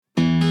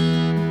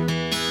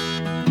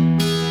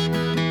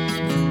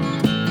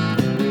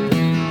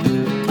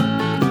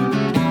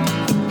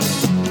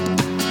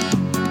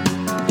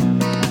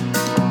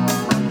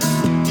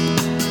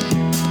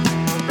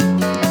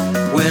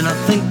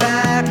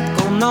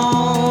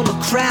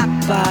crap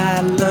I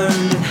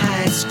learned in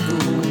high school.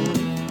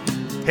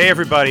 Hey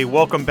everybody,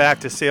 welcome back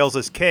to Sales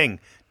is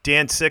King.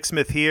 Dan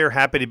Sixsmith here,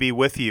 happy to be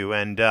with you.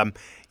 And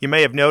you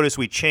may have noticed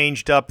we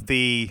changed up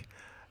the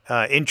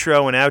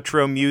intro and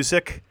outro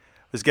music.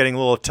 Was getting a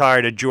little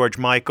tired of George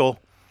Michael.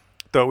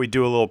 Thought we'd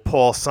do a little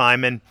Paul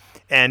Simon.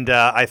 And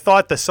I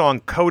thought the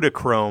song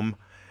Kodachrome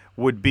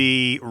would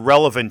be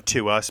relevant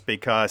to us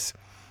because,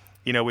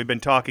 you know, we've been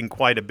talking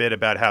quite a bit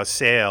about how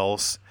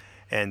sales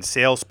and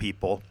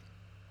salespeople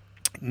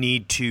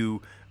need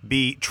to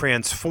be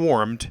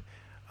transformed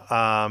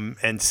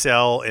and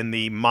sell in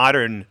the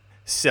modern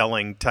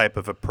selling type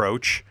of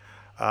approach,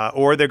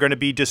 or they're going to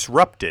be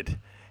disrupted.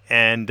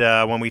 And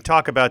when we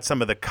talk about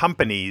some of the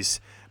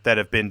companies that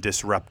have been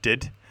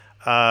disrupted,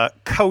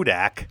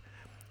 Kodak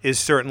is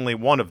certainly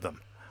one of them.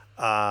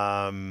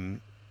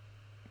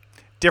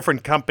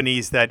 Different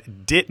companies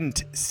that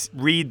didn't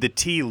read the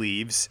tea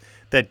leaves,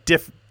 that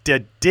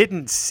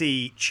didn't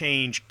see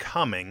change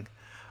coming.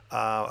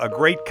 A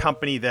great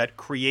company that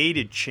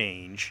created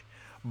change,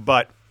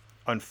 but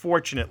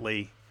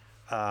unfortunately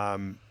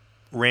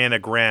ran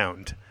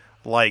aground,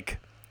 like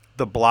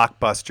the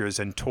Blockbusters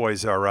and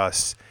Toys R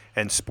Us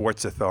and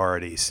Sports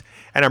Authorities.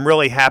 And I'm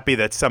really happy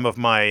that some of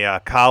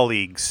my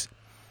colleagues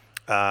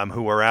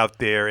who are out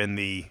there in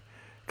the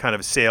kind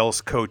of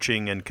sales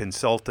coaching and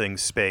consulting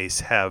space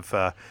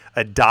have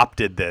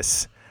adopted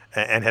this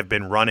and have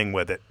been running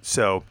with it.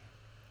 So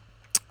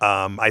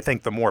I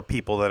think the more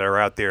people that are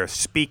out there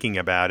speaking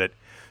about it,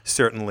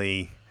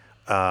 certainly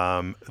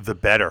the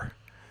better.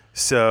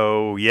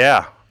 So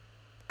yeah,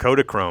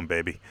 Kodachrome,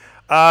 baby.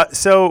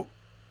 So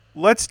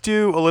let's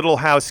do a little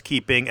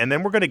housekeeping, and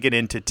then we're going to get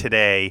into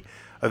today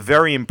a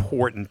very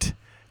important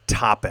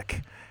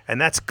topic, and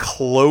that's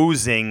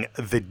closing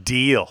the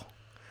deal.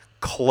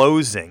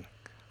 Closing,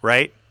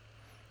 right?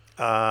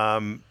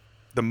 The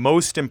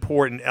most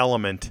important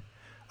element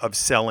of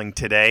selling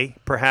today,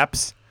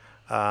 perhaps.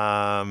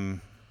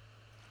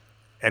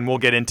 And we'll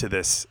get into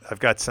this. I've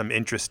got some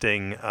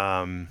interesting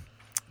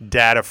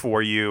data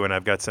for you, and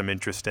I've got some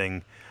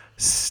interesting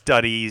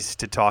studies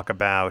to talk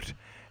about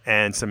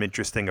and some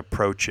interesting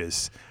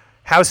approaches.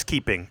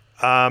 Housekeeping.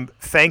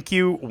 Thank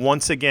you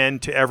once again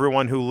to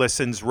everyone who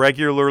listens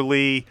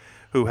regularly,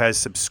 who has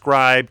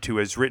subscribed, who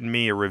has written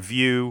me a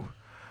review,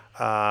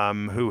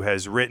 who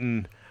has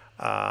written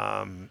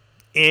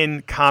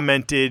in,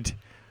 commented,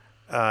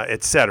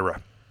 etc.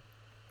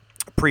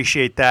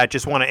 Appreciate that.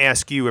 Just want to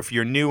ask you, if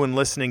you're new and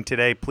listening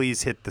today,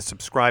 please hit the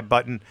subscribe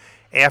button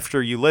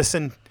after you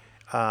listen.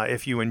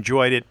 If you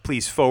enjoyed it,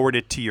 please forward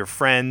it to your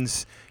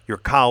friends, your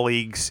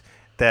colleagues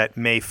that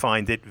may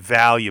find it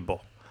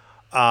valuable.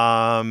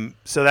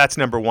 So that's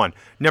number one.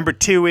 Number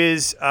two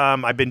is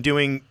I've been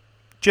doing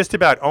just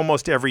about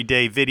almost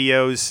everyday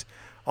videos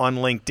on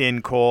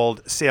LinkedIn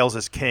called Sales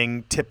is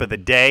King Tip of the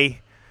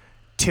Day.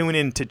 Tune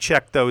in to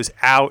check those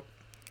out.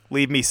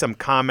 Leave me some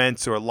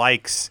comments or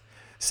likes.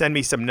 Send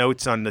me some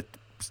notes on the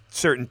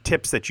certain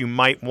tips that you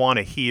might want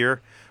to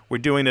hear. We're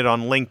doing it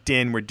on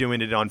LinkedIn. We're doing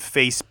it on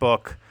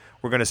Facebook.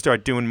 We're going to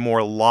start doing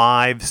more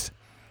lives.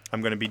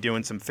 I'm going to be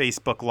doing some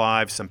Facebook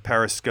lives, some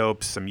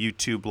Periscopes, some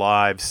YouTube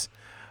lives,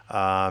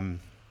 Instagram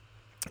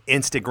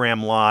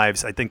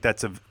lives. I think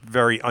that's a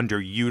very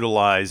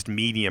underutilized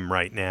medium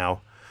right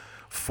now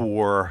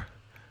for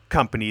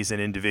companies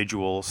and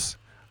individuals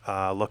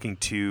looking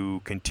to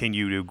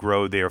continue to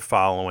grow their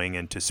following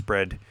and to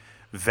spread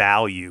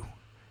value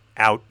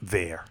out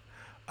there.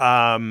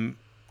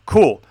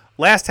 Cool.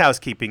 Last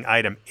housekeeping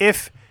item.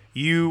 If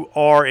you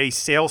are a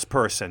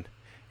salesperson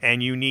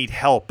and you need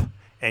help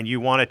and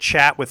you want to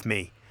chat with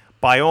me,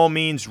 by all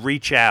means,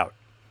 reach out.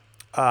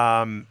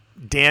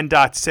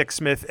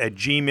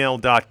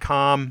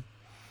 dan.sixsmith@gmail.com.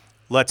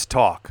 Let's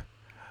talk.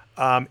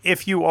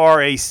 If you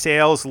are a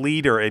sales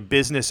leader, a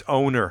business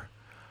owner,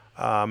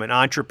 an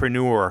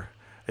entrepreneur,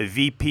 a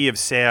VP of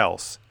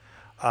sales,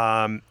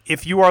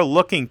 if you are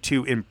looking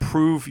to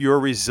improve your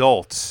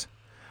results,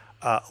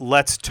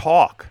 let's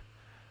talk,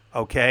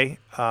 okay?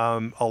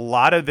 A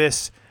lot of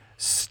this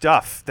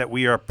stuff that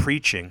we are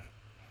preaching,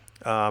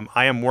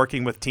 I am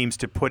working with teams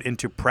to put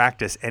into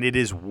practice, and it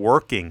is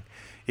working.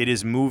 It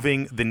is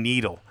moving the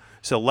needle.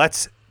 So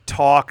let's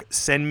talk.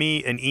 Send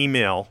me an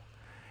email,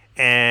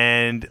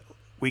 and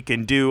we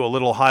can do a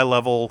little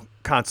high-level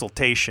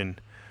consultation,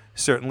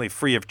 certainly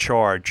free of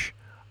charge.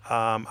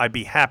 I'd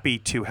be happy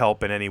to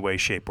help in any way,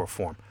 shape, or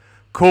form.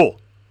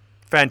 Cool.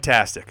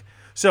 Fantastic.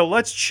 So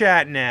let's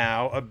chat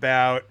now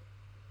about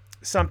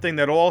something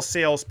that all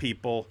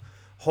salespeople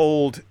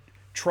hold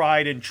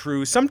tried and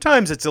true.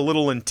 Sometimes it's a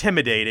little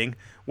intimidating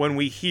when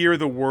we hear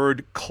the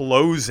word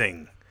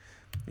closing.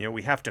 You know,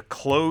 we have to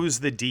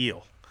close the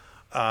deal.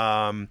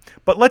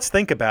 But let's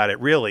think about it,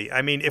 really.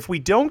 I mean, if we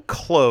don't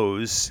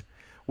close,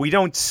 we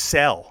don't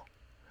sell.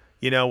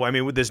 You know, I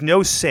mean, there's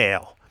no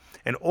sale.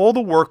 And all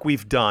the work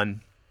we've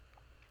done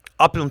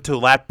up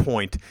until that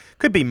point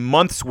could be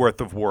months'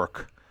 worth of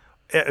work.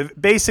 It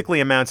basically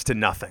amounts to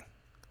nothing.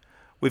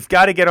 We've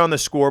got to get on the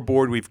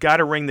scoreboard. We've got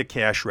to ring the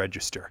cash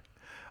register.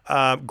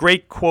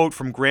 Great quote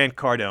from Grant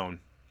Cardone.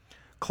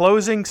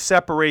 Closing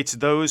separates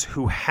those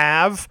who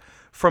have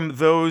from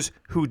those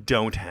who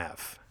don't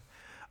have.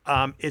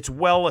 It's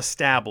well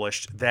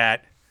established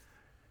that,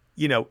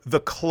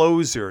 the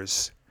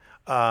closers,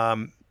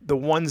 the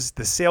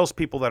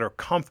salespeople that are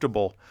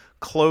comfortable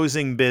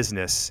closing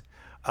business,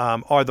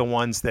 are the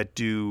ones that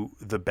do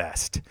the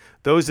best.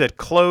 Those that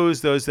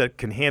close, those that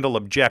can handle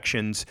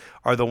objections,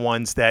 are the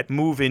ones that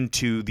move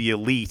into the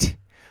elite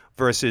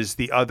versus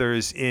the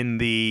others in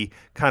the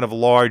kind of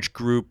large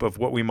group of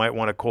what we might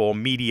want to call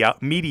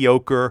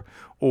mediocre,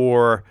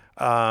 or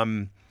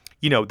that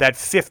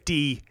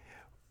 55%,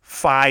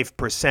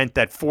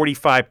 that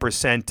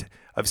 45%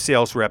 of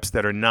sales reps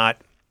that are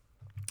not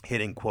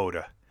hitting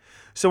quota.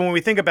 So when we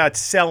think about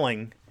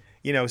selling,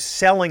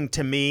 selling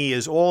to me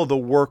is all the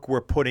work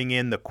we're putting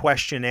in, the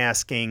question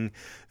asking,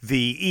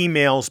 the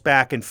emails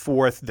back and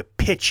forth, the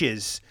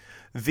pitches,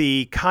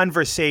 the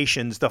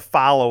conversations, the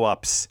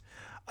follow-ups,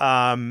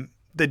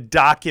 the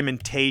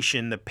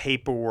documentation, the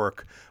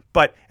paperwork.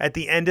 But at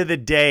the end of the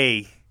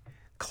day,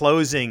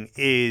 closing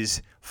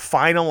is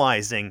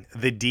finalizing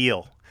the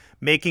deal,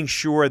 making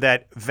sure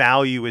that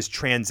value is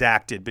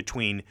transacted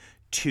between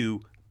two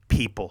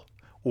people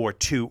or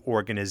two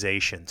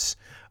organizations.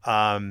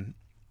 And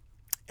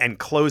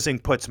closing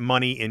puts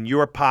money in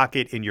your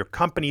pocket, in your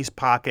company's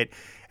pocket,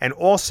 and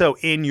also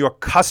in your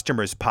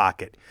customer's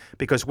pocket,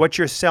 because what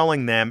you're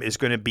selling them is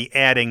going to be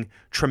adding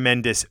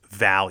tremendous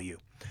value.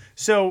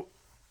 So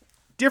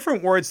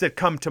different words that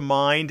come to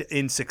mind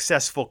in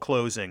successful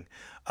closing.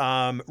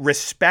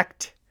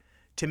 Respect,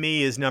 to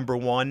me, is number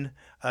one.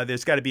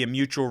 There's got to be a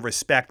mutual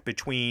respect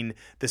between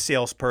the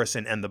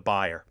salesperson and the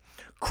buyer.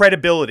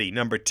 Credibility,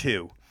 number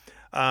two.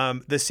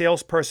 The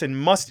salesperson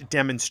must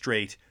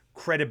demonstrate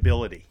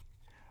credibility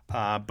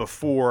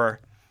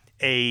before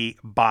a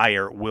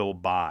buyer will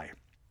buy.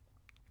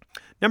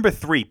 Number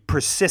three,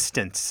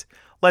 persistence.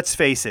 Let's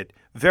face it,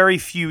 very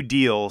few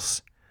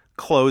deals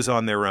close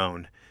on their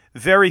own.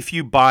 Very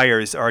few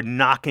buyers are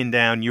knocking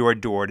down your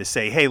door to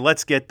say, hey,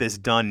 let's get this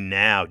done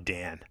now,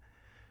 Dan.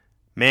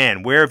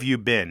 Man, where have you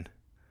been?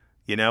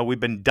 We've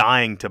been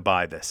dying to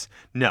buy this.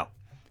 No.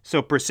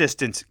 So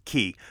persistence,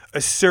 key.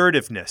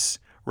 Assertiveness,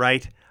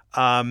 right?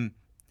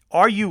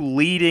 Are you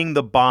leading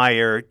the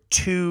buyer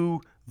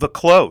to the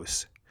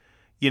close?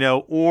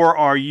 Or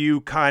are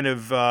you kind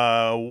of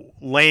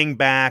laying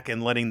back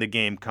and letting the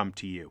game come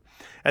to you?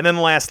 And then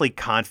lastly,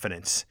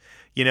 confidence.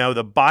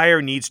 The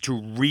buyer needs to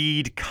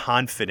read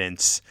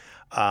confidence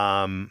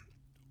all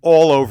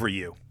over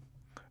you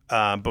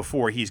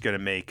before he's going to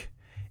make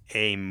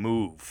a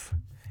move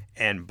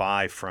and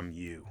buy from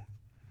you.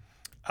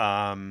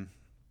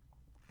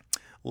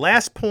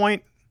 Last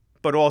point,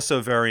 but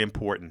also very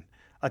important,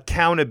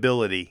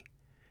 accountability.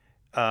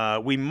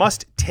 We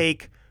must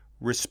take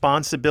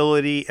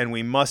responsibility and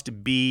we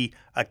must be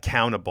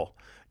accountable.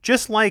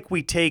 Just like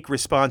we take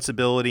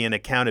responsibility and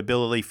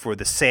accountability for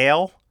the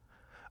sale,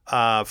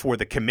 for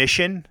the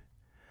commission,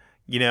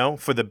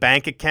 for the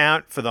bank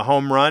account, for the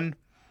home run,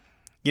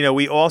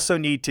 we also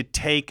need to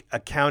take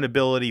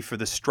accountability for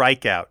the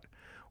strikeout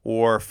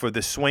or for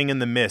the swing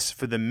and the miss,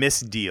 for the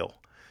miss deal.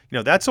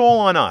 That's all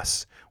on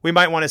us. We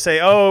might want to say,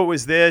 oh, it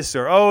was this,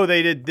 or oh,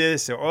 they did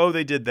this, or oh,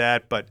 they did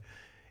that. But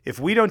if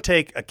we don't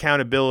take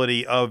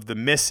accountability of the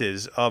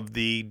misses, of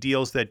the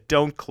deals that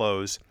don't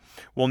close,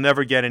 we'll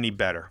never get any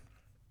better.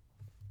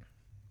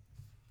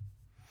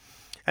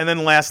 And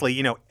then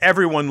lastly,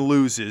 everyone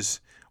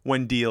loses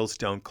when deals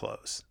don't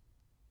close.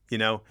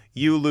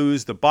 You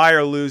lose, the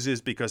buyer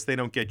loses because they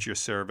don't get your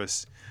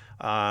service.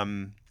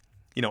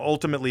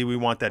 Ultimately, we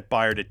want that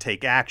buyer to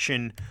take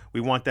action.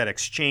 We want that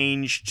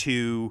exchange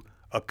to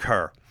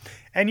occur.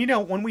 And,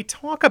 when we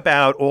talk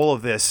about all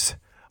of this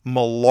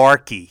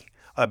malarkey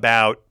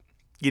about,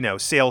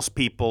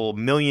 salespeople,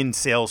 million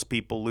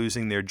salespeople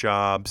losing their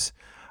jobs,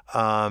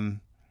 to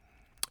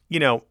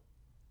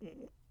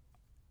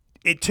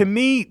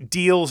me,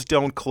 deals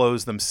don't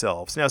close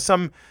themselves. Now,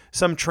 some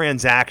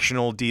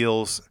transactional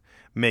deals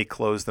may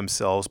close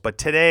themselves, but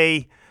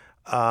today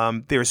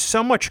there's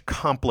so much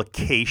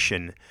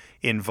complication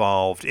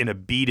involved in a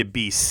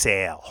B2B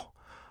sale.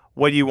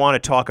 Whether you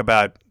want to talk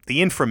about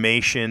the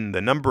information,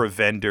 the number of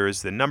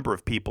vendors, the number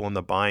of people in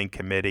the buying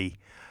committee,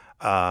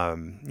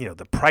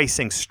 the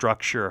pricing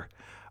structure.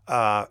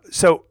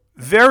 So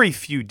very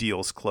few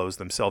deals close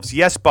themselves.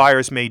 Yes,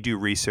 buyers may do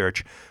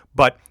research,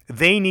 but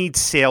they need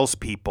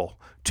salespeople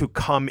to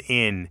come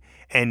in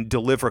and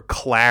deliver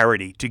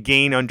clarity, to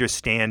gain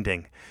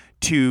understanding,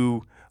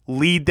 to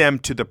lead them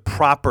to the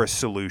proper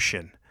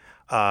solution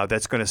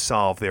that's going to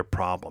solve their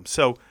problem.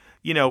 So,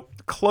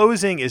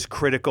 closing is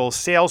critical.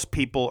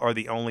 Salespeople are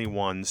the only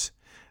ones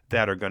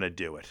that are going to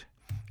do it.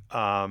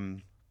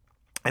 And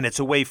it's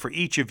a way for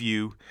each of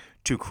you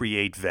to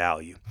create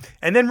value.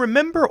 And then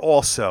remember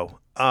also,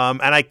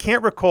 and I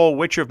can't recall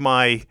which of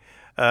my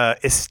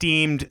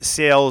esteemed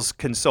sales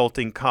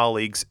consulting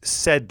colleagues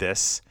said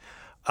this.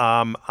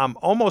 I'm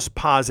almost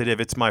positive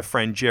it's my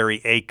friend Jerry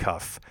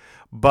Acuff.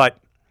 But,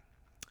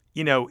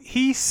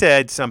 he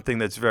said something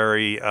that's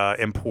very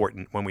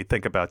important when we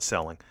think about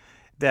selling,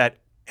 that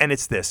and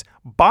it's this: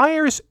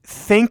 buyers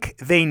think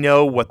they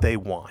know what they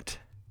want,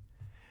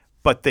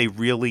 but they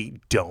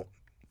really don't.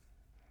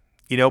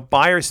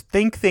 Buyers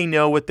think they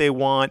know what they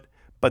want,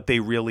 but they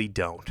really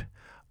don't.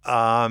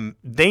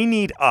 They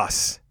need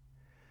us,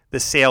 the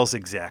sales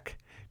exec,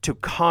 to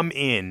come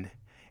in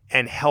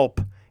and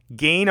help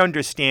gain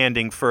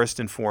understanding first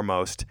and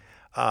foremost,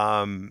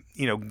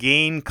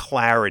 gain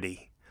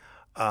clarity,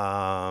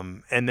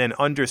 and then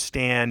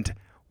understand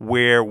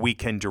where we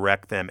can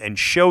direct them and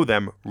show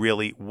them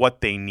really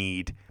what they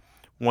need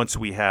once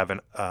we have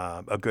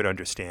a good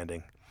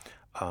understanding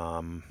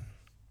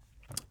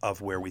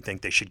of where we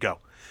think they should go.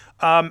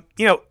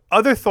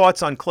 Other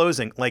thoughts on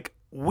closing, like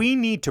we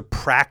need to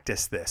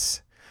practice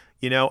this.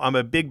 I'm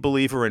a big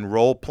believer in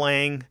role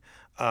playing.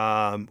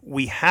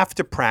 We have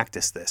to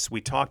practice this.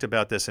 We talked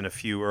about this in a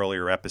few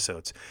earlier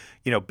episodes.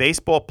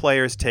 Baseball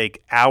players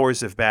take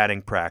hours of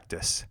batting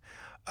practice.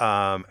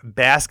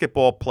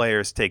 Basketball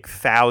players take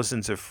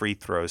thousands of free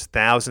throws,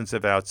 thousands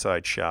of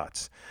outside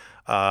shots.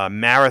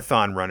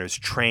 Marathon runners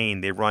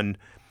train. They run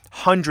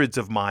hundreds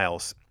of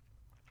miles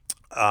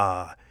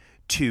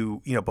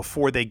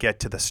before they get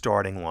to the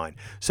starting line.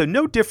 So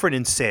no different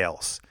in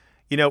sales.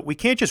 We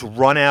can't just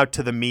run out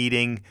to the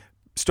meeting,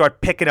 start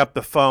picking up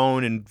the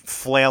phone and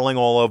flailing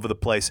all over the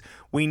place.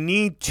 We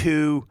need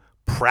to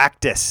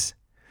practice.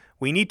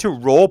 We need to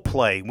role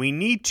play. We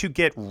need to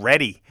get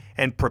ready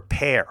and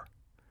prepare.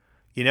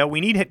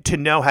 We need to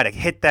know how to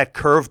hit that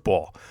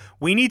curveball.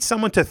 We need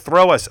someone to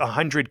throw us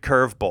 100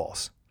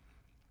 curveballs.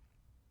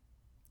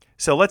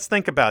 So let's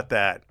think about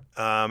that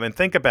and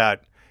think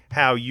about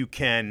how you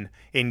can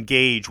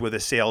engage with a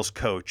sales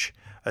coach,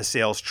 a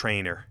sales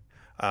trainer,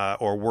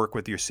 or work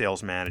with your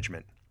sales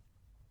management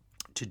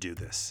to do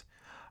this.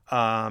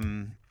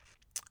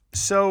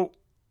 So,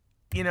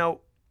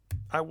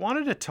 I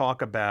wanted to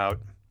talk about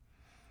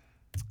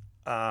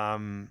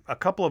a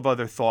couple of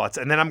other thoughts,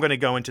 and then I'm going to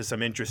go into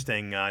some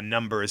interesting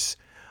numbers,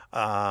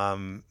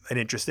 an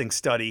interesting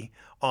study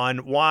on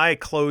why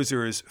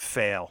closers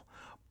fail.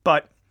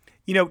 But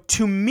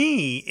to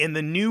me, in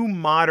the new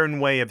modern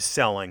way of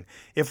selling,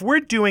 if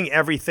we're doing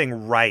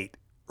everything right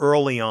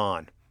early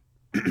on,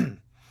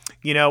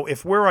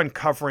 if we're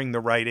uncovering the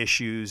right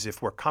issues,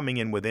 if we're coming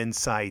in with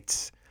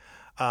insights,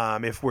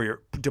 if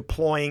we're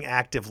deploying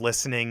active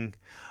listening,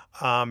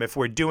 if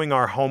we're doing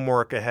our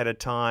homework ahead of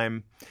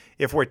time,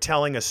 if we're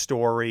telling a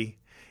story,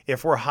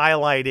 if we're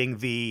highlighting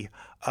the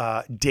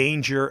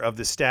danger of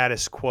the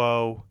status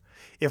quo,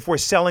 if we're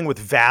selling with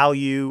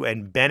value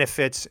and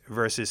benefits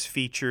versus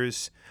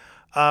features,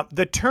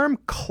 the term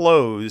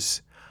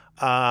close,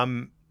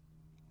 many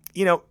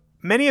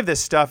of this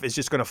stuff is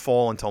just going to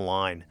fall into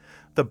line.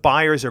 The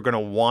buyers are going to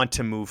want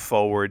to move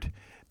forward.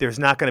 There's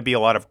not going to be a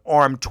lot of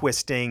arm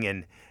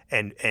twisting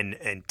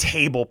and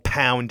table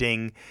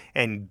pounding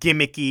and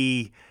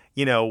gimmicky,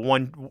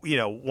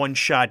 one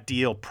shot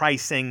deal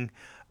pricing.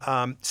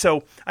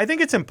 So I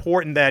think it's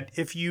important that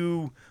if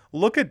you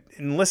look at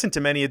and listen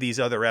to many of these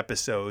other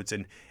episodes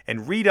and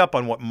read up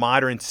on what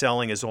modern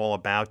selling is all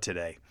about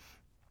today,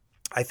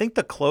 I think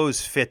the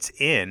close fits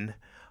in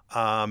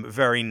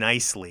very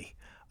nicely,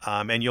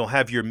 and you'll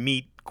have your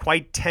meat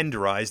quite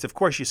tenderized. Of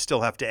course, you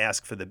still have to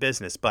ask for the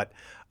business, but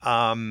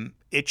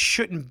it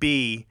shouldn't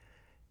be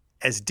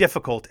as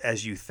difficult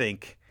as you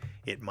think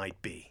it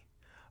might be.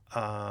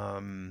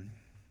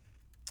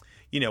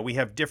 We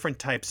have different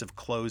types of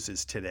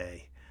closes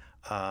today.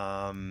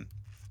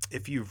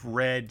 If you've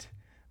read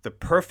The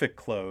Perfect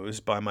Close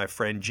by my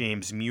friend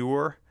James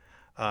Muir,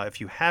 if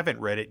you haven't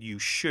read it, you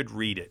should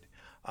read it.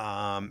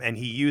 And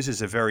he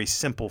uses a very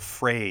simple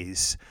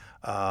phrase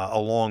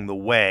along the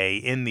way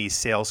in these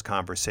sales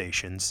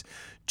conversations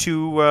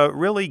to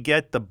really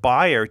get the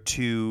buyer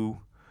to,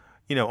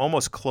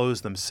 almost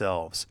close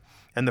themselves.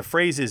 And the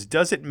phrase is,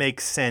 does it make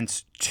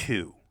sense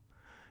to?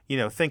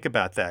 Think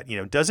about that.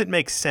 Does it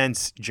make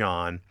sense,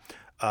 John,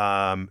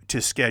 to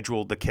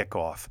schedule the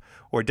kickoff?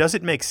 Or does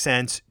it make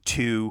sense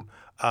to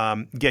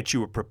get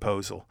you a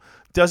proposal?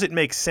 Does it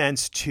make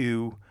sense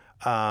to,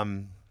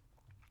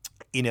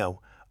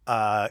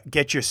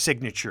 get your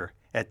signature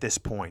at this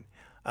point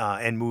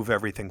and move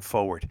everything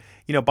forward?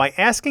 By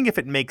asking if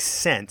it makes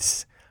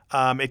sense,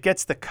 it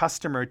gets the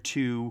customer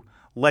to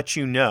let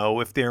you know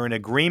if they're in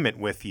agreement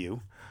with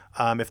you.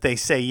 If they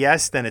say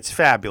yes, then it's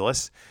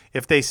fabulous.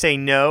 If they say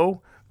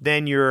no,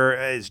 then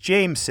as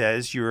James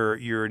says,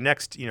 your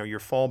next, your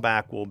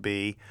fallback will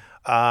be,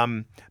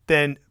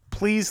 then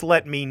please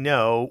let me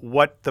know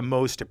what the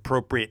most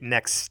appropriate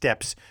next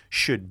steps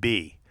should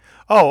be.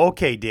 Oh,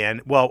 okay, Dan.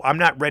 Well, I'm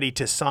not ready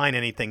to sign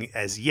anything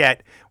as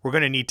yet. We're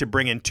going to need to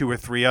bring in 2 or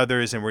 3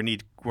 others, and we're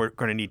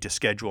going to need to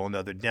schedule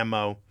another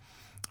demo,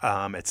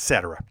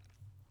 etc.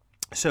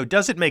 So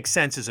does it make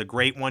sense is a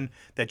great one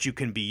that you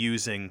can be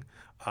using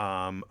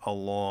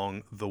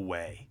along the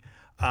way.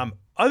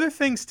 Other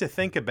things to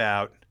think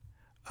about,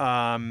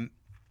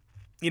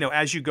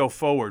 as you go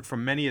forward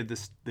from many of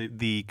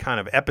the kind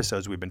of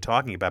episodes we've been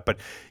talking about. But,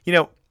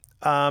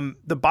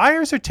 the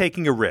buyers are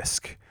taking a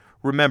risk.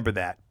 Remember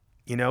that.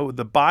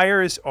 The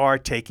buyers are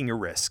taking a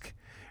risk.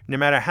 no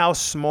matter how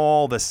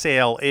small the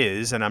sale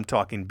is, and I'm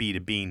talking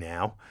B2B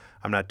now,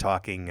 I'm not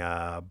talking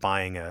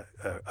buying a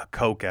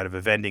Coke out of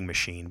a vending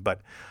machine,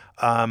 but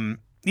in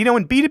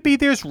B2B,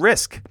 there's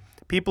risk.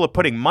 People are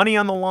putting money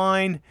on the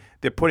line,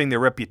 they're putting their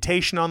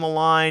reputation on the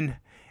line,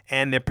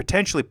 and they're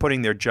potentially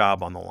putting their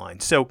job on the line.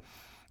 So,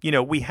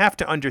 we have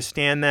to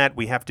understand that.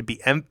 We have to be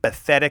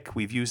empathetic.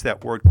 We've used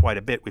that word quite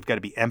a bit. We've got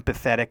to be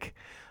empathetic,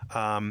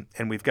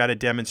 and we've got to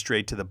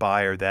demonstrate to the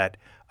buyer that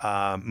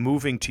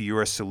moving to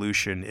your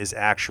solution is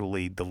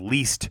actually the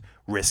least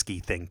risky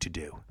thing to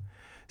do.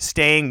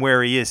 Staying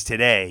where he is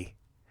today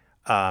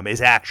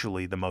is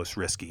actually the most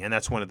risky, and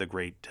that's one of the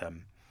great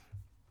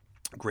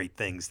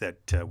things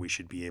that we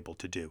should be able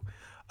to do.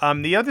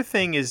 The other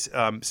thing is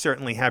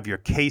certainly have your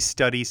case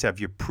studies,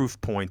 have your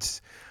proof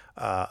points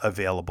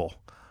available.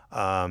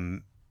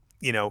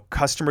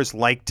 Customers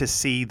like to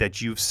see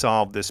that you've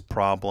solved this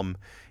problem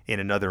in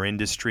another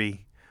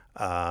industry.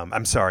 In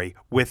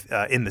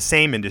the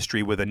same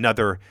industry with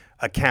another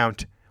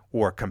account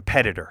or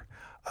competitor.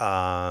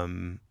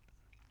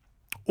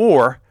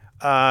 Or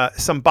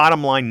some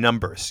bottom line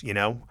numbers,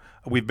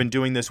 We've been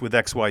doing this with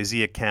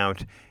XYZ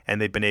account and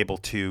they've been able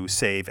to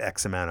save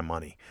X amount of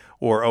money.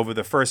 Or over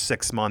the first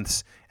 6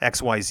 months,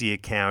 XYZ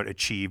account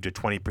achieved a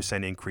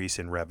 20% increase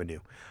in revenue.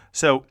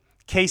 So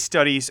case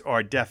studies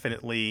are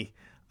definitely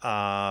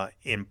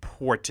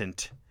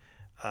important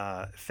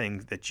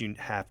thing that you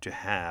have to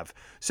have.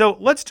 So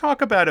let's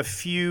talk about a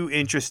few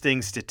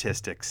interesting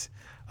statistics.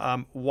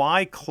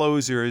 Why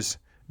closers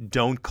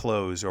don't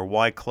close or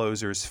why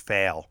closers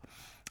fail.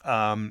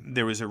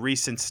 There was a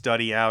recent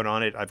study out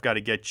on it. I've got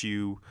to get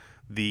you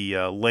the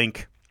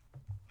link,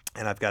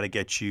 and I've got to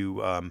get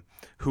you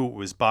who it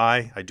was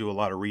by. I do a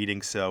lot of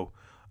reading, so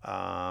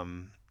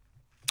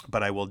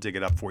but I will dig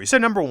it up for you. So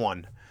number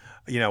one,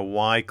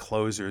 why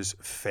closers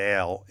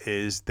fail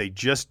is they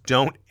just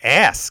don't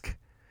ask.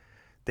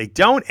 They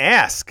don't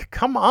ask.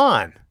 Come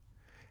on.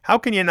 How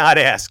can you not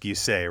ask, you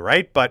say,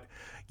 right? But,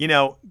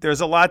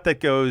 there's a lot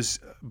that goes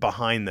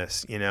behind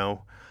this,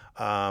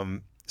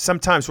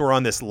 Sometimes we're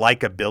on this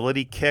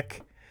likability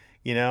kick,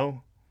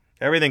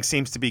 Everything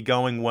seems to be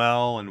going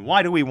well, and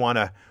why do we want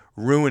to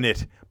ruin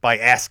it by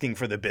asking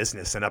for the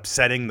business and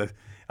upsetting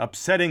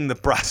the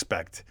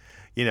prospect?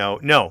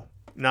 No,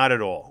 not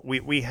at all.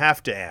 We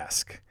have to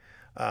ask.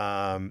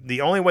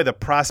 The only way the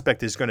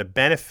prospect is going to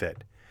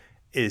benefit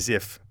is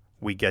if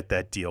we get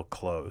that deal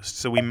closed.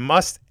 So we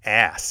must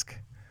ask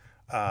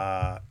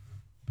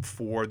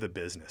for the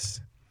business.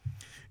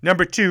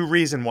 Number two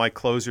reason why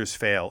closers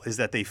fail is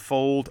that they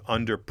fold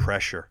under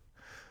pressure.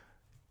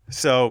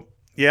 So,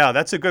 yeah,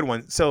 that's a good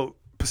one. So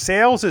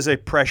sales is a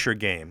pressure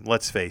game,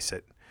 let's face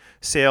it.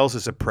 Sales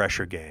is a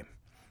pressure game.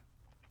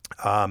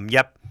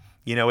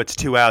 It's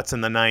 2 outs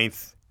in the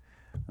ninth,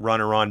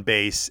 runner on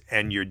base,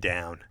 and you're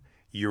down.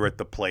 You're at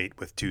the plate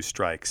with 2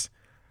 strikes.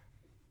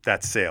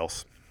 That's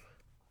sales.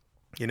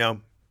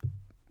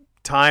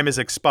 Time is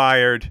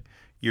expired.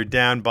 You're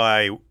down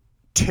by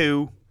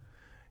 2,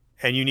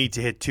 and you need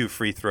to hit 2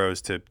 free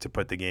throws to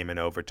put the game in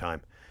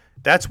overtime.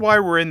 That's why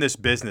we're in this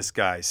business,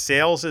 guys.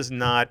 Sales is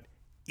not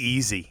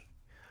easy.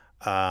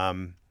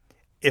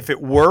 If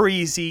it were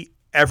easy,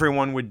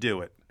 everyone would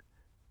do it.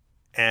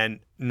 And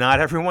not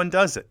everyone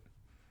does it.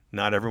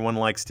 Not everyone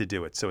likes to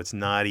do it, so it's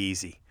not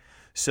easy.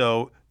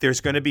 So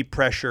there's going to be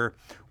pressure.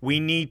 We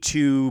need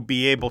to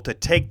be able to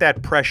take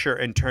that pressure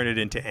and turn it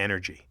into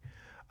energy.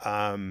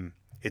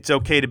 It's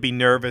okay to be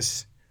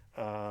nervous,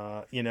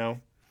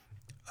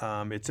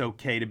 It's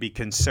okay to be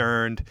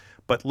concerned,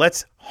 but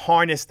let's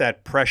harness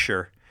that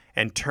pressure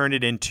and turn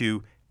it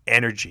into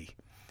energy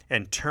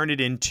and turn it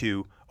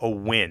into a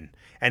win.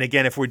 And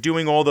again, if we're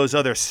doing all those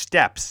other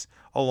steps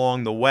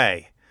along the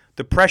way,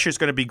 the pressure is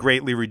going to be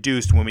greatly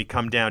reduced when we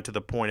come down to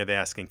the point of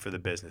asking for the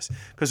business,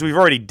 because we've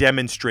already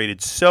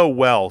demonstrated so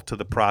well to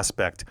the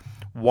prospect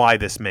why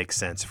this makes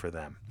sense for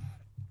them.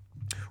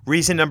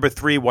 Reason number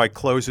 3 why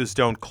closers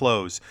don't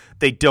close.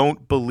 They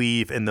don't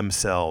believe in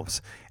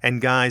themselves.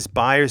 And guys,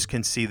 buyers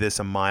can see this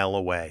a mile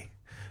away.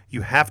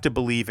 You have to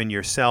believe in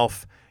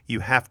yourself.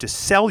 You have to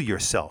sell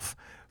yourself.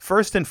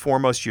 First and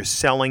foremost, you're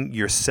selling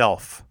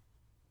yourself.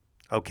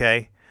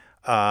 Okay?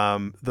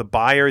 The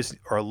buyers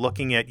are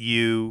looking at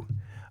you.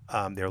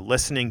 They're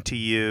listening to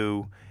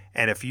you.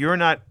 And if you're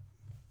not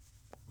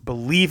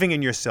believing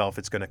in yourself,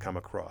 it's going to come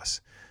across.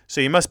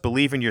 So you must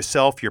believe in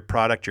yourself, your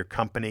product, your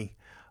company.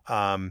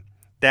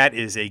 That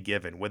is a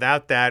given.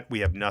 Without that,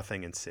 we have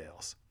nothing in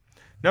sales.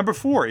 Number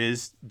 4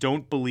 is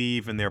don't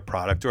believe in their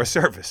product or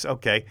service.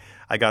 Okay,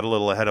 I got a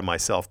little ahead of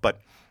myself, but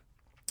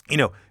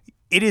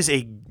it is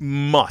a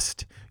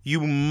must.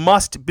 You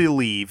must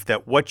believe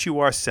that what you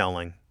are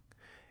selling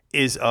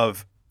is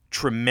of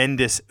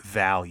tremendous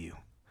value.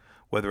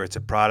 Whether it's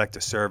a product,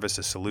 a service,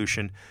 a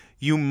solution,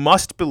 you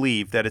must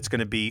believe that it's going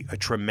to be a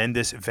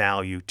tremendous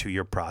value to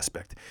your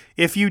prospect.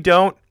 If you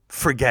don't,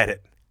 forget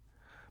it,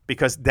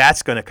 because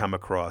that's going to come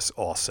across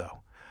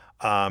also.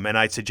 And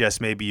I'd suggest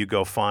maybe you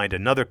go find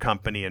another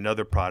company,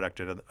 another product,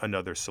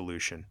 another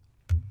solution.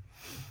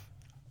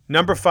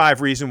 Number 5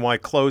 reason why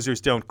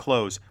closers don't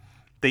close.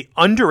 They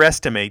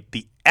underestimate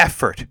the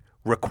effort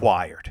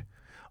required.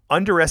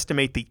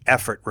 Underestimate the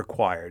effort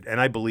required. And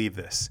I believe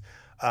this.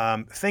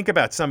 Think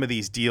about some of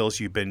these deals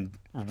you've been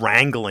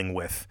wrangling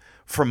with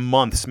for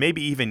months,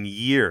 maybe even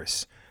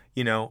years.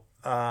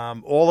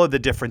 All of the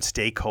different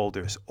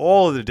stakeholders,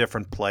 all of the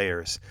different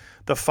players,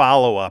 the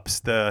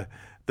follow-ups, the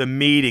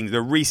meetings, the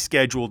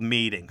rescheduled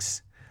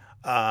meetings,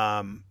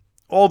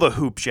 all the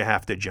hoops you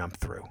have to jump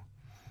through,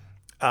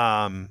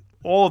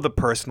 all of the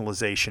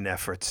personalization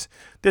efforts.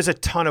 There's a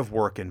ton of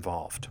work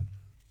involved.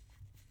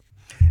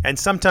 And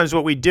sometimes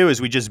what we do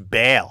is we just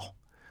bail.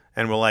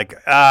 And we're like,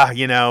 I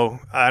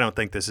don't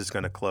think this is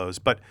going to close.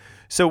 But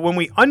so when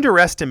we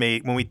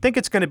think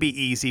it's going to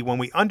be easy, when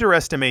we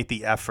underestimate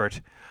the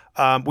effort,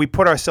 we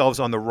put ourselves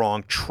on the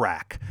wrong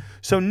track.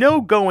 So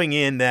know going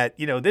in that,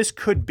 this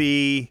could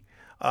be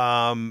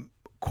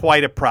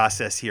quite a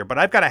process here. But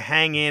I've got to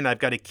hang in. I've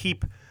got to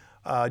keep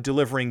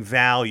delivering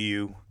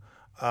value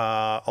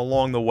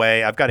along the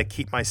way. I've got to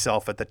keep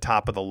myself at the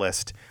top of the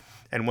list.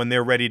 And when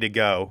they're ready to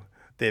go,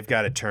 they've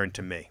got to turn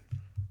to me.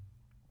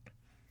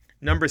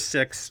 Number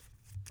 6,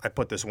 I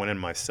put this one in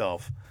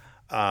myself,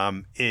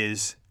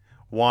 is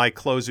why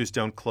closers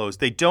don't close.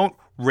 They don't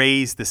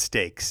raise the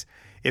stakes.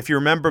 If you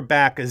remember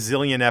back a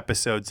zillion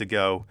episodes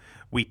ago,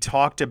 we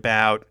talked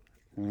about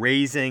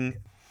raising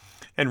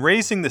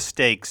the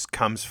stakes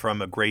comes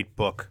from a great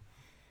book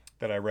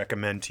that I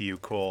recommend to you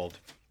called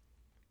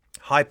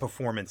High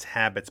Performance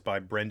Habits by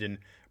Brendon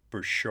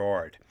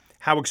Burchard.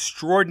 How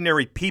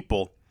extraordinary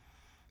people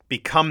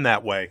become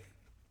that way.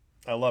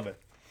 I love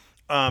it.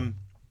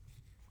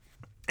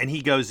 And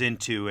he goes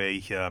into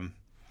a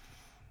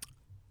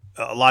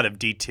lot of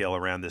detail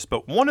around this.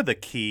 But one of the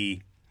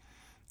key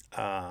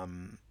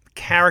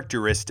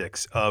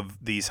characteristics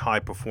of these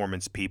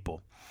high-performance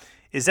people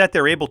is that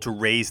they're able to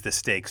raise the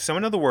stakes. So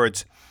in other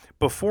words,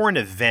 before an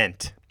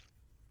event,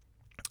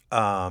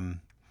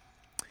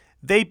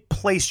 they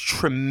place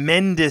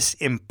tremendous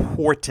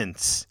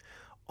importance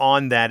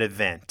on that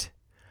event.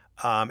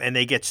 And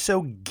they get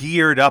so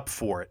geared up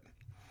for it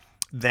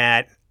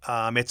that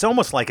it's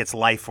almost like it's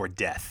life or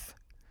death.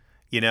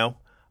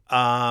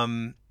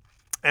 And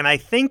I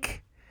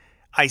think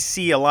I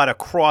see a lot of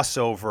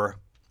crossover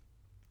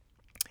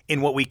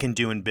in what we can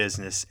do in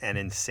business and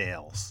in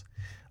sales.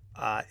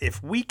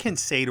 If we can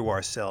say to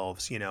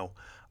ourselves,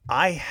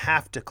 I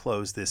have to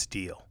close this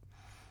deal.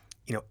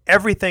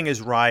 Everything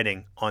is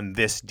riding on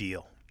this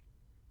deal.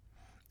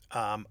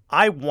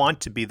 I want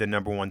to be the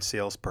number one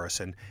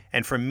salesperson.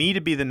 And for me to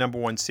be the number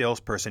one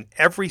salesperson,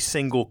 every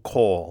single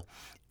call,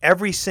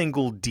 every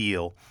single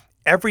deal,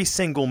 every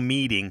single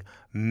meeting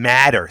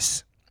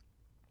matters.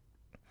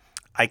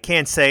 I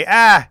can't say,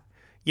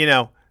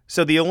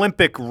 so the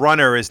Olympic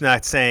runner is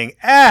not saying,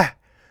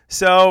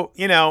 so,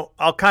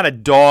 I'll kind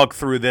of dog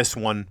through this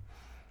one.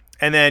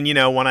 And then,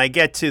 when I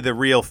get to the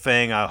real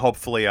thing,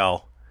 hopefully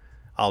I'll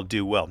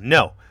do well.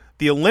 No,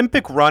 the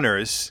Olympic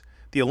runners,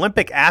 the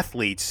Olympic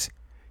athletes,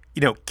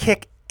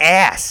 kick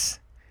ass.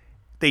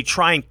 They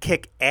try and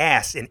kick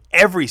ass in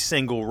every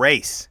single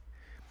race.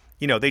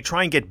 They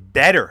try and get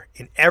better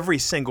in every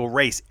single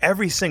race,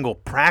 every single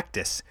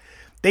practice.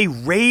 They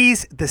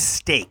raise the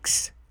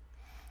stakes.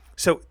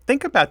 So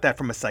think about that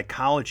from a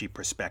psychology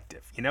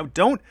perspective.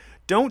 Don't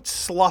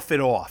slough it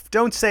off.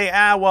 Don't say,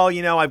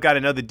 I've got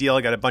another deal.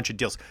 I got a bunch of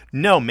deals.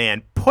 No,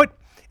 man, put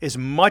as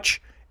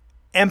much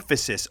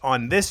emphasis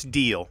on this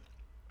deal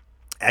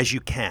as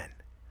you can.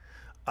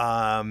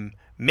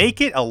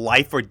 Make it a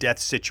life or death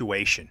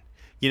situation.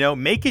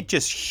 Make it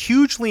just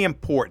hugely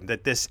important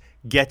that this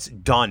gets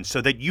done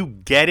so that you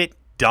get it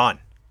done.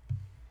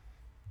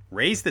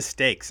 Raise the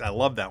stakes. I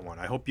love that one.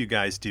 I hope you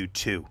guys do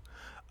too.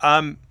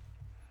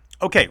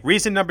 Okay,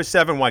 reason number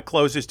 7 why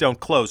closers don't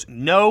close.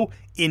 No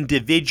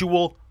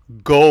individual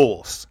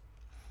goals.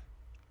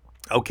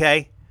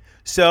 Okay?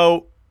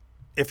 So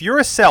if you're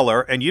a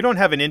seller and you don't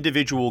have an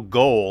individual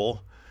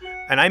goal,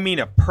 and I mean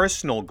a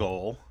personal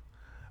goal,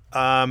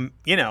 then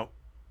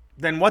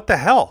what the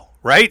hell,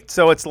 right?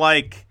 So it's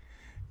like,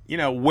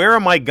 where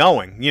am I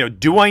going?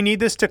 Do I need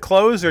this to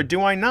close or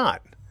do I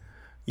not?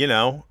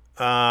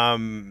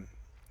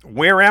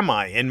 Where am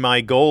I in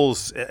my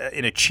goals,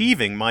 in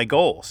achieving my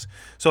goals?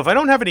 So if I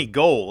don't have any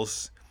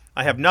goals,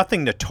 I have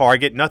nothing to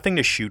target, nothing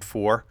to shoot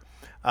for,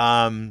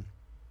 and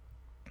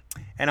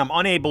I'm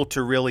unable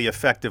to really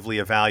effectively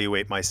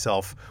evaluate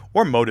myself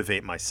or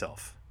motivate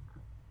myself.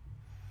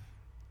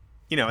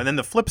 And then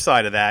the flip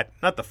side of that,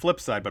 not the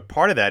flip side, but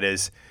part of that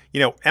is,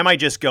 am I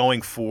just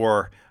going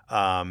for,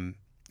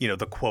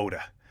 the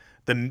quota,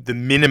 the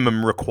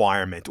minimum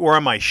requirement, or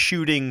am I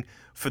shooting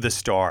for the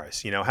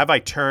stars? Have I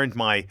turned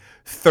my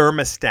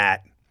thermostat,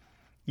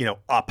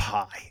 up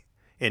high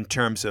in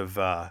terms of,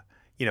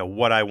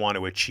 what I want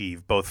to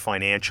achieve, both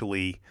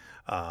financially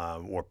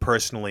or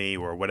personally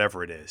or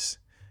whatever it is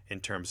in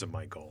terms of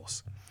my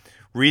goals.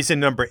 Reason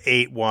number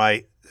 8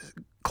 why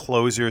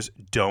closers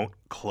don't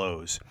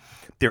close.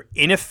 They're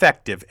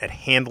ineffective at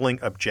handling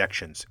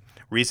objections.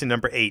 Reason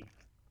number 8,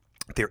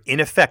 they're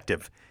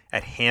ineffective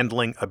at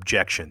handling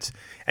objections.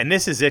 And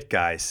this is it,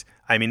 guys.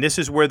 I mean, this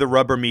is where the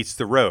rubber meets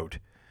the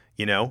road.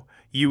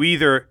 You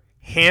either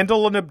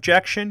handle an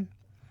objection.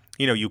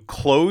 You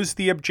close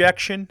the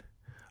objection,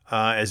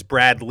 as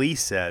Brad Lee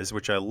says,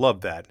 which I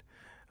love that.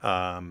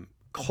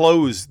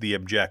 Close the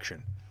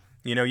objection.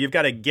 You've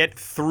got to get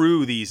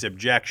through these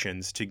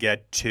objections to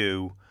get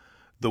to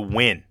the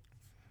win.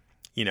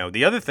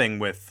 The other thing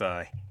with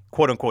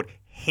quote unquote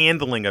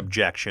handling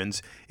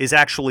objections is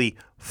actually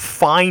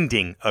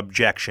finding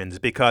objections,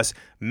 because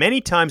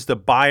many times the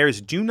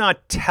buyers do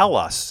not tell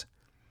us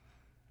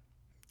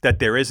that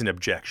there is an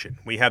objection.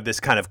 We have this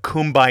kind of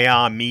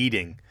kumbaya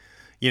meeting,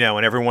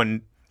 and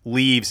everyone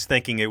leaves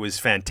thinking it was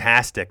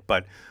fantastic,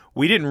 but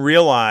we didn't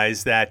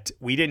realize that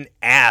we didn't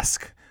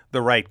ask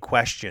the right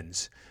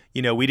questions.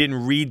 We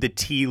didn't read the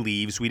tea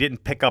leaves, we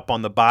didn't pick up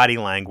on the body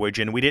language,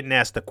 and we didn't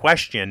ask the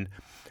question.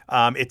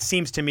 It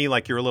seems to me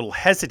like you're a little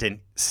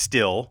hesitant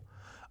still.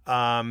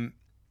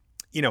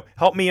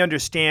 Help me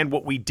understand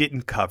what we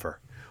didn't cover,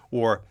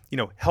 or,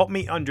 help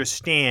me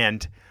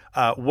understand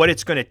what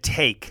it's going to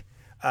take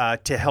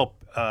to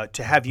help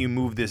to have you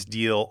move this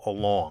deal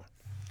along.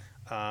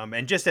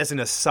 And just as an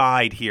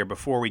aside here,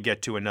 before we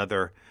get to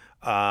another,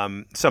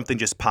 something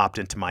just popped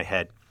into my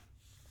head.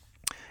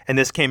 And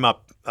this came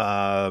up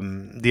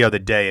the other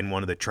day in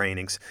one of the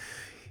trainings.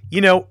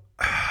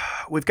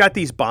 We've got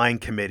these buying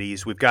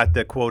committees. We've got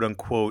the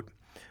quote-unquote,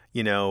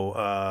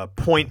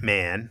 point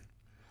man,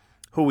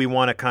 who we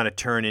want to kind of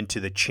turn into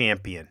the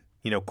champion.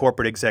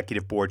 Corporate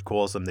executive board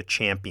calls them the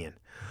champion.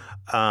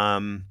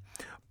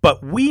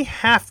 But we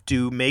have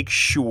to make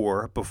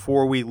sure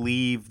before we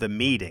leave the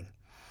meeting,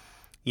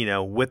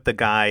 with the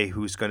guy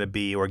who's going to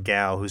be, or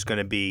gal who's going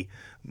to be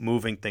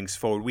moving things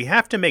forward, we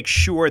have to make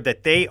sure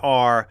that they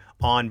are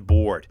on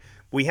board.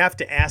 We have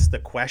to ask the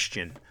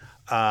question,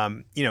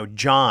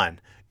 John,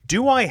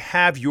 do I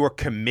have your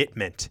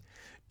commitment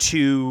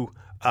to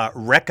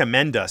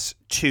recommend us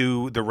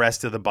to the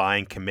rest of the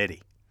buying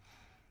committee?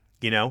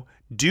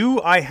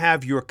 Do I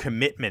have your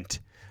commitment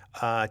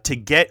to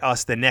get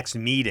us the next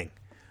meeting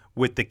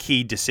with the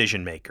key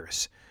decision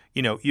makers?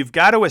 You've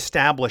got to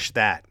establish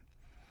that.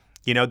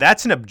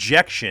 That's an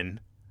objection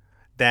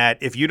that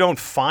if you don't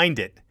find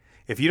it,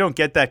 if you don't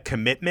get that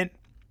commitment,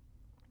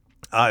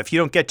 if you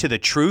don't get to the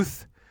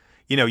truth,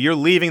 you're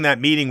leaving that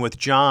meeting with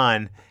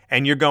John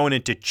and you're going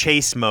into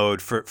chase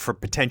mode for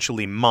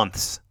potentially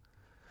months.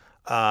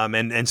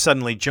 And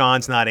suddenly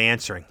John's not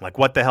answering. Like,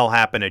 what the hell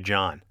happened to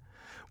John?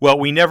 Well,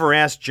 we never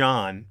asked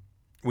John.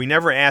 We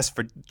never asked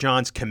for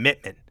John's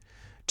commitment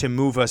to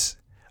move us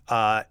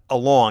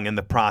along in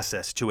the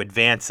process, to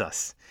advance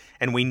us.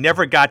 And we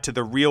never got to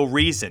the real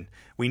reason.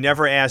 We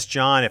never asked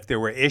John if there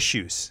were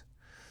issues.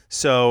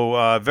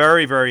 So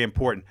very, very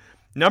important.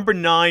 Number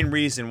 9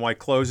 reason why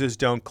closers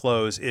don't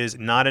close is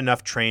not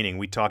enough training.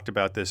 We talked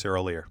about this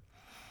earlier.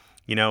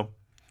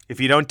 If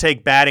you don't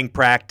take batting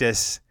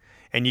practice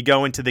and you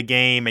go into the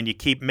game and you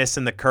keep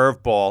missing the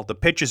curveball, the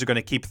pitchers are going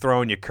to keep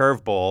throwing you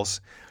curveballs,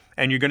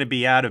 and you're going to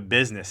be out of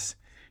business.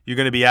 You're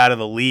going to be out of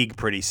the league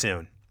pretty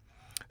soon.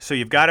 So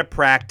you've got to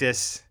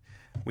practice.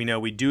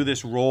 We do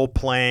this role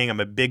playing. I'm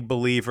a big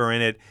believer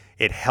in it.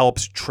 It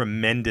helps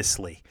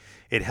tremendously.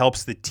 It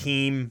helps the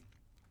team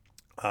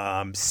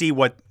see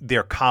what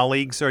their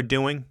colleagues are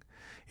doing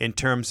in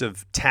terms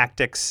of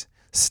tactics,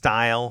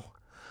 style,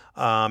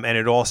 and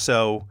it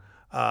also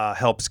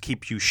helps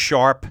keep you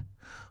sharp.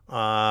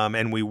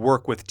 And we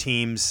work with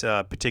teams,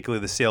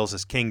 particularly the Sales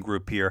is King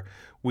group here.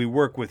 We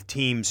work with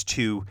teams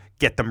to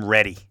get them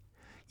ready,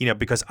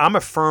 because I'm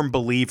a firm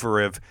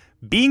believer of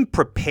being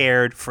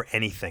prepared for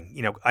anything.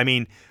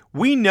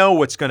 We know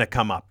what's going to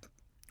come up.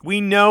 We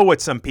know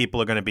what some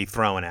people are going to be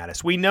throwing at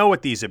us. We know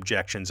what these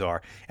objections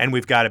are, and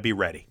we've got to be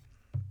ready.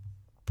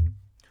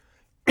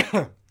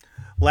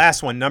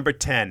 Last one, number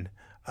 10,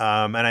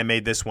 and I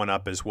made this one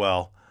up as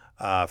well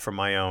from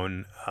my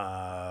own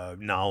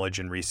knowledge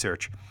and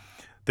research.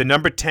 The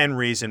number 10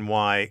 reason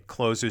why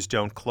closers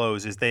don't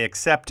close is they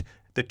accept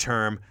the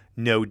term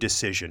no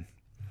decision.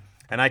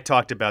 And I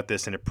talked about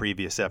this in a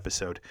previous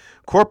episode.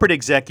 Corporate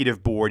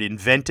Executive Board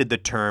invented the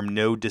term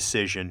no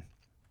decision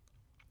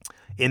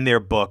in their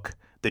book,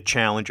 The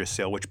Challenger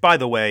Sale, which, by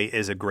the way,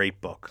 is a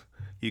great book.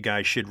 You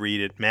guys should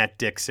read it. Matt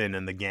Dixon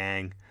and the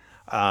gang.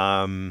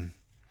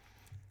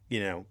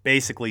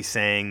 Basically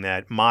saying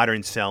that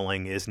modern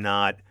selling is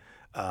not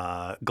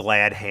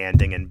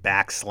glad-handing and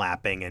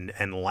backslapping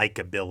and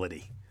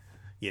likability.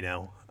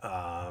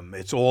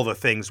 It's all the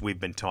things we've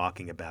been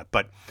talking about.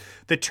 But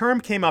the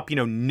term came up,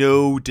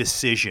 no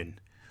decision.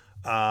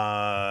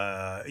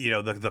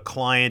 The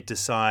client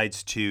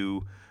decides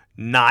to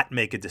not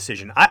make a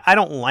decision. I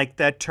don't like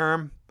that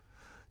term.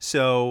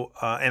 So,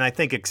 and I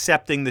think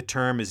accepting the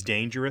term is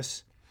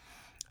dangerous.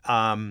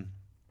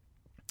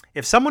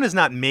 If someone is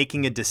not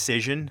making a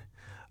decision,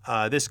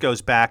 this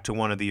goes back to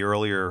one of the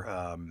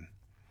earlier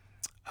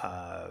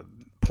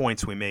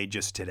points we made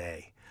just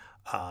today.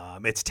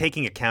 It's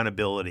taking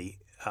accountability,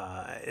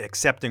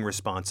 accepting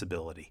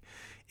responsibility.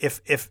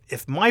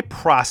 If my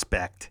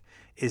prospect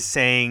is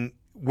saying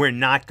we're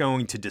not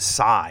going to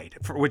decide,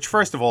 which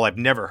first of all, I've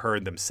never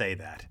heard them say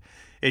that.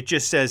 It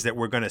just says that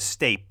we're going to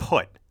stay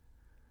put.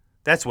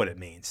 That's what it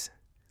means,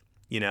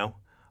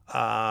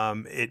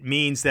 It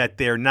means that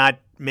they're not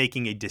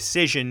making a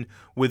decision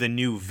with a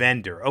new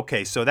vendor.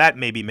 Okay, so that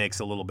maybe makes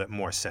a little bit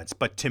more sense.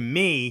 But to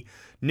me,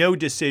 no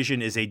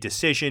decision is a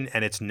decision,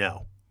 and it's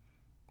no.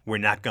 We're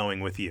not going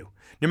with you.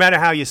 No matter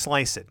how you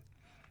slice it,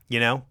 you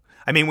know?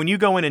 I mean, when you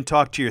go in and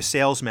talk to your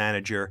sales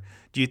manager,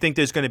 do you think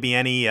there's going to be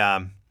any,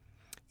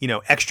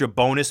 extra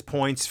bonus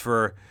points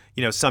for,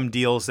 some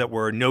deals that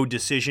were no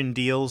decision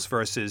deals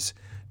versus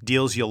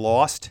deals you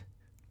lost?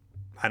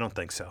 I don't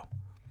think so.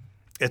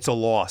 It's a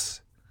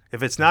loss.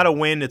 If it's not a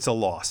win, it's a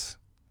loss.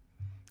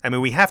 I mean,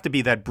 we have to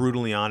be that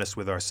brutally honest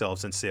with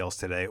ourselves in sales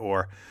today,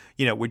 or,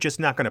 we're just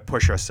not going to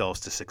push ourselves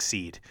to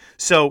succeed.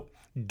 So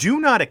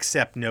do not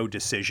accept no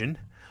decision.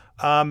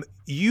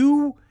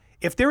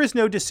 If there is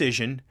no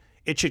decision,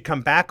 it should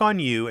come back on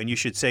you, and you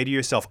should say to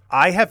yourself,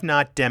 I have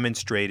not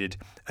demonstrated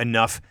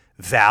enough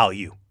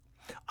value.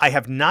 I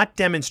have not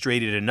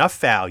demonstrated enough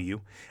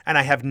value, and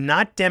I have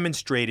not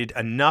demonstrated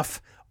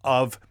enough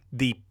of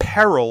the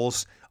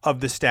perils of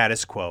the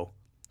status quo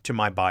to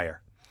my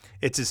buyer.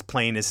 It's as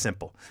plain as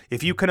simple.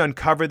 If you can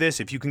uncover this,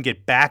 if you can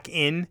get back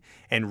in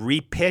and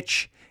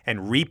repitch and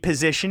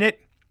reposition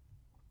it,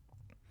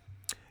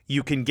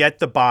 you can get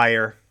the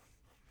buyer,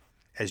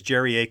 as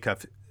Jerry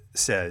Acuff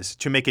says,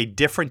 to make a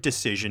different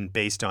decision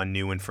based on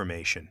new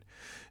information.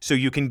 So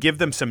you can give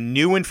them some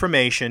new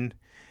information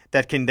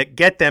that can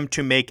get them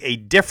to make a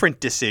different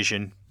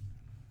decision,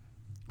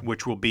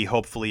 which will be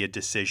hopefully a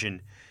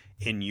decision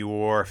in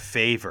your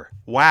favor.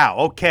 Wow,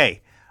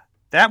 okay.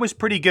 That was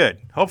pretty good.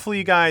 Hopefully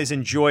you guys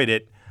enjoyed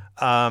it.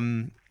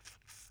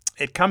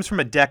 It comes from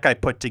a deck I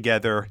put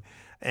together,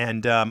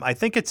 and I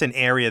think it's an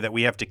area that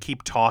we have to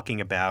keep talking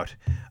about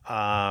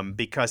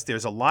because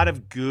there's a lot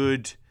of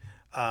good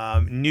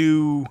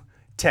new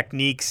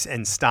techniques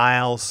and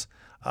styles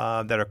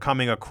that are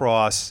coming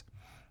across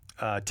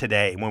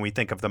today when we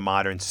think of the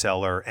modern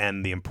seller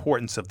and the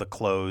importance of the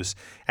close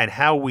and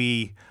how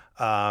we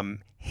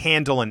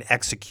handle and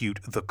execute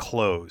the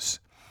close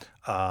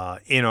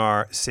in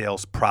our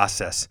sales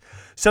process.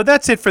 So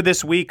that's it for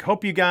this week.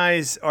 Hope you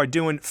guys are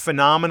doing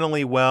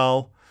phenomenally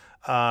well.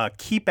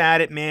 Keep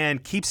at it, man.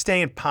 Keep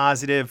staying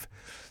positive.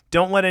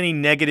 Don't let any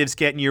negatives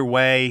get in your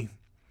way.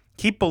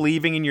 Keep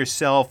believing in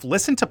yourself.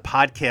 Listen to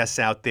podcasts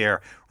out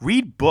there.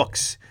 Read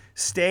books.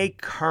 Stay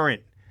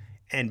current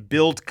and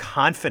build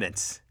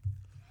confidence.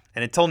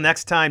 And until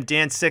next time,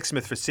 Dan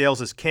Sixsmith for Sales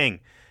is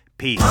King.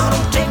 Peace.